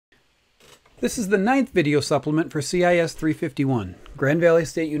This is the 9th video supplement for CIS 351, Grand Valley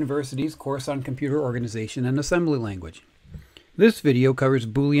State University's course on computer organization and assembly language. This video covers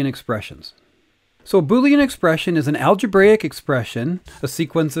Boolean expressions. So a Boolean expression is an algebraic expression, a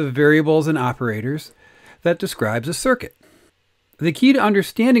sequence of variables and operators, that describes a circuit. The key to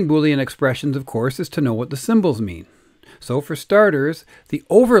understanding Boolean expressions, of course, is to know what the symbols mean. So for starters, the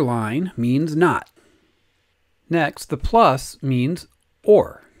over line means not. Next, the plus means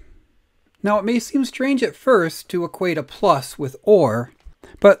or. Now, it may seem strange at first to equate a plus with or,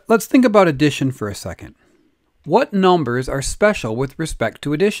 but let's think about addition for a second. What numbers are special with respect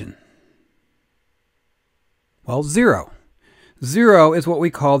to addition? Well, 0. 0 is what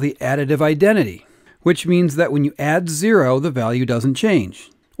we call the additive identity, which means that when you add 0, the value doesn't change.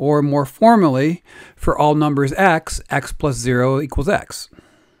 Or more formally, for all numbers x, x plus 0 equals x.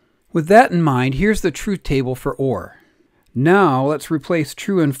 With that in mind, here's the truth table for or. Now let's replace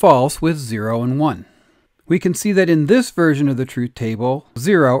true and false with 0 and 1. We can see that in this version of the truth table,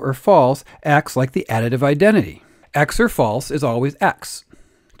 0 or false acts like the additive identity. X or false is always x.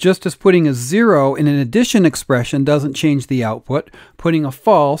 Just as putting a 0 in an addition expression doesn't change the output, putting a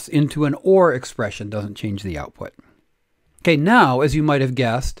false into an or expression doesn't change the output. Okay, now, as you might have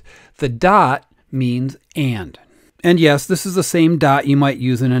guessed, the dot means and. And yes, this is the same dot you might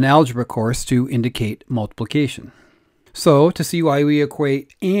use in an algebra course to indicate multiplication. So, to see why we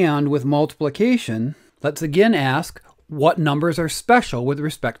equate and with multiplication, let's again ask what numbers are special with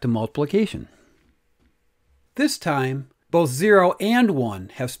respect to multiplication. This time, both 0 and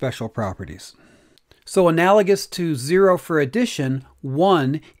 1 have special properties. So analogous to 0 for addition,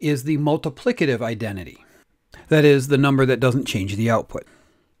 1 is the multiplicative identity. That is, the number that doesn't change the output.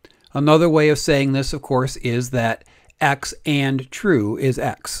 Another way of saying this, of course, is that x and true is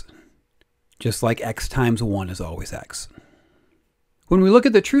x. Just like x times 1 is always x. When we look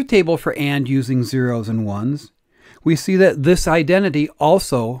at the truth table for and using zeros and ones, we see that this identity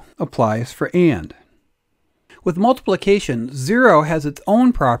also applies for and. With multiplication, 0 has its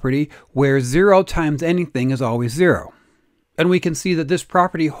own property where 0 times anything is always 0. And we can see that this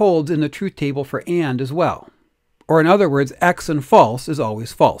property holds in the truth table for and as well. Or in other words, x and false is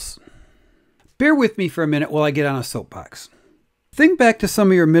always false. Bear with me for a minute while I get on a soapbox. Think back to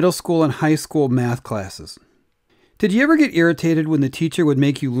some of your middle school and high school math classes. Did you ever get irritated when the teacher would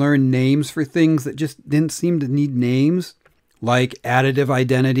make you learn names for things that just didn't seem to need names? Like additive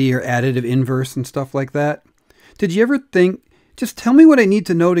identity or additive inverse and stuff like that? Did you ever think, just tell me what I need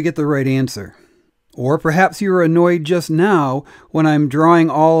to know to get the right answer? Or perhaps you were annoyed just now when I'm drawing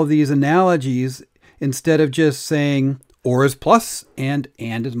all of these analogies instead of just saying or is plus and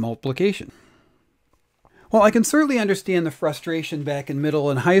is multiplication. Well, I can certainly understand the frustration back in middle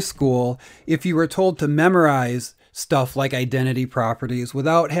and high school if you were told to memorize stuff like identity properties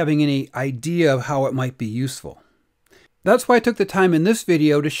without having any idea of how it might be useful. That's why I took the time in this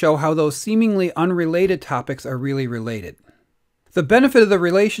video to show how those seemingly unrelated topics are really related. The benefit of the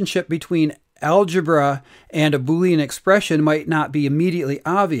relationship between algebra and a Boolean expression might not be immediately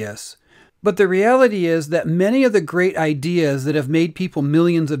obvious, but the reality is that many of the great ideas that have made people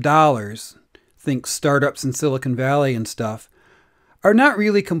millions of dollars, think startups in Silicon Valley and stuff, are not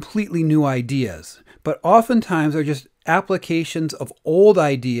really completely new ideas, but oftentimes are just applications of old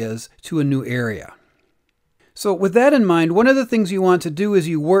ideas to a new area. So with that in mind, one of the things you want to do as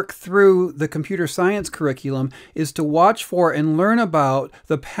you work through the computer science curriculum is to watch for and learn about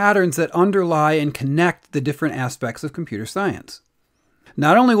the patterns that underlie and connect the different aspects of computer science.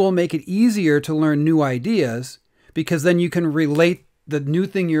 Not only will it make it easier to learn new ideas, because then you can relate the new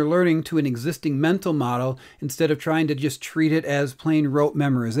thing you're learning to an existing mental model instead of trying to just treat it as plain rote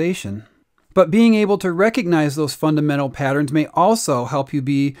memorization. But being able to recognize those fundamental patterns may also help you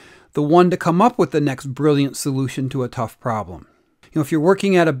be the one to come up with the next brilliant solution to a tough problem. If you're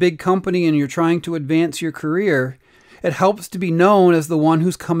working at a big company and you're trying to advance your career, it helps to be known as the one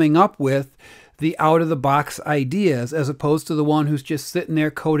who's coming up with the out-of-the-box ideas as opposed to the one who's just sitting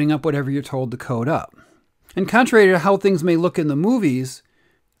there coding up whatever you're told to code up. And contrary to how things may look in the movies,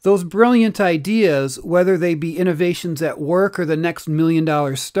 those brilliant ideas, whether they be innovations at work or the next $1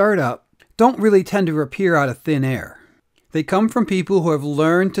 million startup, don't really tend to appear out of thin air. They come from people who have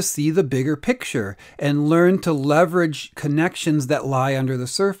learned to see the bigger picture and learned to leverage connections that lie under the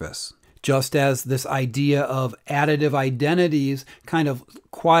surface. Just as this idea of additive identities kind of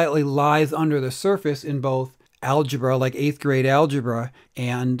quietly lies under the surface in both algebra, like 8th grade algebra,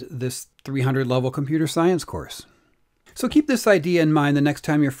 and this 300 level computer science course. So keep this idea in mind the next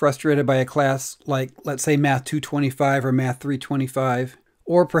time you're frustrated by a class like, let's say, Math 225 or Math 325.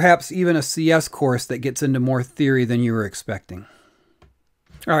 Or perhaps even a CS course that gets into more theory than you were expecting.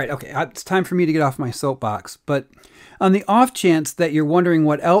 All right, okay, it's time for me to get off my soapbox, but on the off chance that you're wondering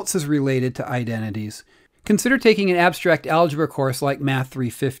what else is related to identities, consider taking an abstract algebra course like Math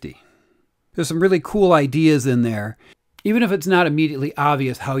 350. There's some really cool ideas in there, even if it's not immediately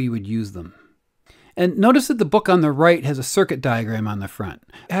obvious how you would use them. And notice that the book on the right has a circuit diagram on the front.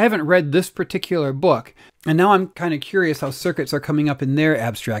 I haven't read this particular book, and now I'm kind of curious how circuits are coming up in their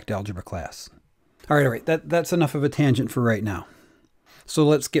abstract algebra class. All right, that's enough of a tangent for right now. So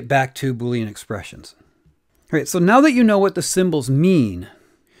let's get back to Boolean expressions. All right, so now that you know what the symbols mean,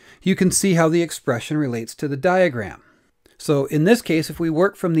 you can see how the expression relates to the diagram. So in this case, if we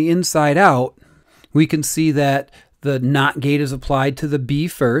work from the inside out, we can see that the NOT gate is applied to the B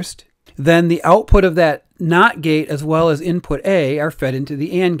first. Then the output of that NOT gate as well as input A are fed into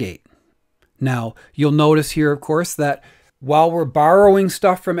the AND gate. Now, you'll notice here, of course, that while we're borrowing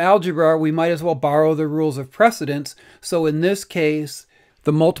stuff from algebra, we might as well borrow the rules of precedence. So in this case,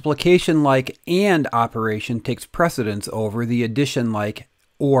 the multiplication-like AND operation takes precedence over the addition-like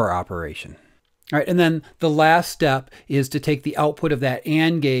OR operation. All right, and then the last step is to take the output of that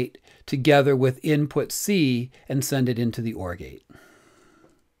AND gate together with input C and send it into the OR gate.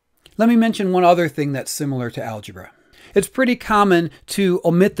 Let me mention one other thing that's similar to algebra. It's pretty common to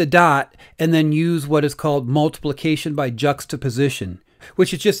omit the dot and then use what is called multiplication by juxtaposition,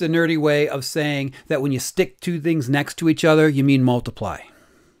 which is just a nerdy way of saying that when you stick two things next to each other, you mean multiply.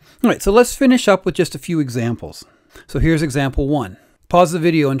 All right, so let's finish up with just a few examples. So here's example 1. Pause the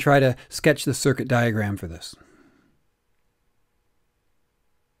video and try to sketch the circuit diagram for this.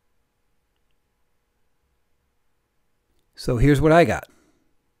 So here's what I got.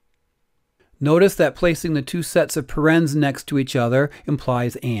 Notice that placing the two sets of parens next to each other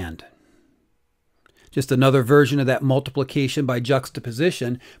implies AND. Just another version of that multiplication by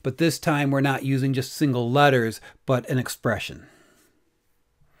juxtaposition, but this time we're not using just single letters, but an expression.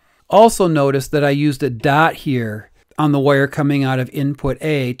 Also notice that I used a dot here on the wire coming out of input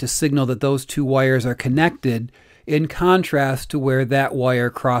A to signal that those two wires are connected, in contrast to where that wire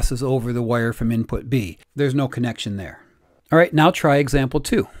crosses over the wire from input B. There's no connection there. All right, now try example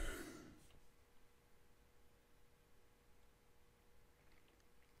 2.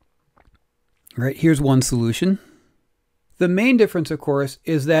 All right, here's one solution. The main difference, of course,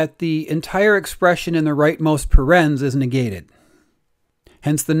 is that the entire expression in the rightmost parens is negated.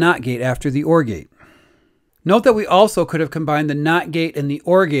 Hence the NOT gate after the OR gate. Note that we also could have combined the NOT gate and the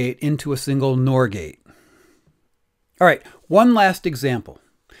OR gate into a single NOR gate. All right, one last example.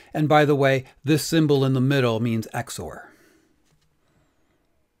 And by the way, this symbol in the middle means XOR.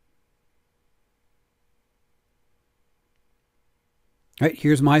 All right,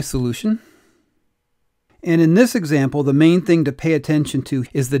 here's my solution. And in this example, the main thing to pay attention to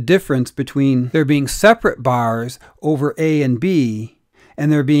is the difference between there being separate bars over A and B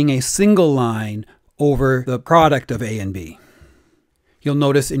and there being a single line over the product of A and B. You'll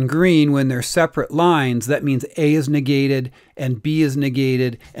notice in green, when they're separate lines, that means A is negated and B is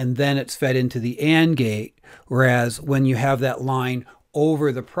negated, and then it's fed into the AND gate. Whereas when you have that line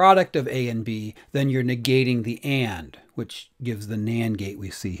over the product of A and B, then you're negating the AND, which gives the NAND gate we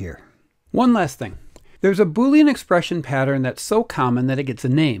see here. One last thing. There's a Boolean expression pattern that's so common that it gets a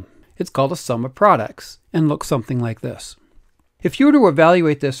name. It's called a sum of products and looks something like this. If you were to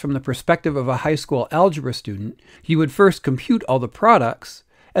evaluate this from the perspective of a high school algebra student, you would first compute all the products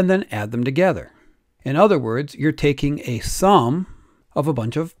and then add them together. In other words, you're taking a sum of a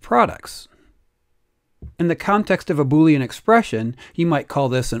bunch of products. In the context of a Boolean expression, you might call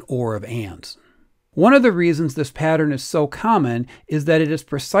this an OR of ANDs. One of the reasons this pattern is so common is that it is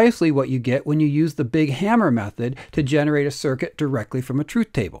precisely what you get when you use the big hammer method to generate a circuit directly from a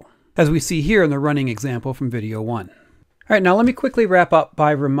truth table, as we see here in the running example from video 1. All right, now let me quickly wrap up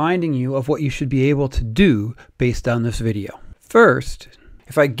by reminding you of what you should be able to do based on this video. First,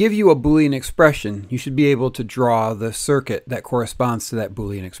 if I give you a Boolean expression, you should be able to draw the circuit that corresponds to that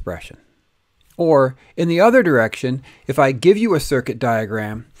Boolean expression. Or, in the other direction, if I give you a circuit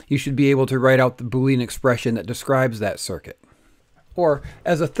diagram, you should be able to write out the Boolean expression that describes that circuit. Or,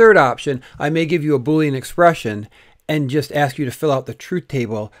 as a third option, I may give you a Boolean expression and just ask you to fill out the truth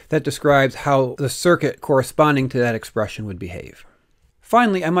table that describes how the circuit corresponding to that expression would behave.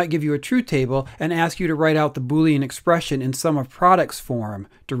 Finally, I might give you a truth table and ask you to write out the Boolean expression in sum of products form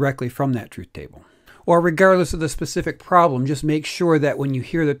directly from that truth table. Or regardless of the specific problem, just make sure that when you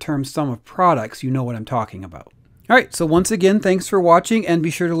hear the term sum of products, you know what I'm talking about. All right, so once again, thanks for watching, and be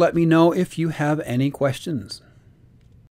sure to let me know if you have any questions.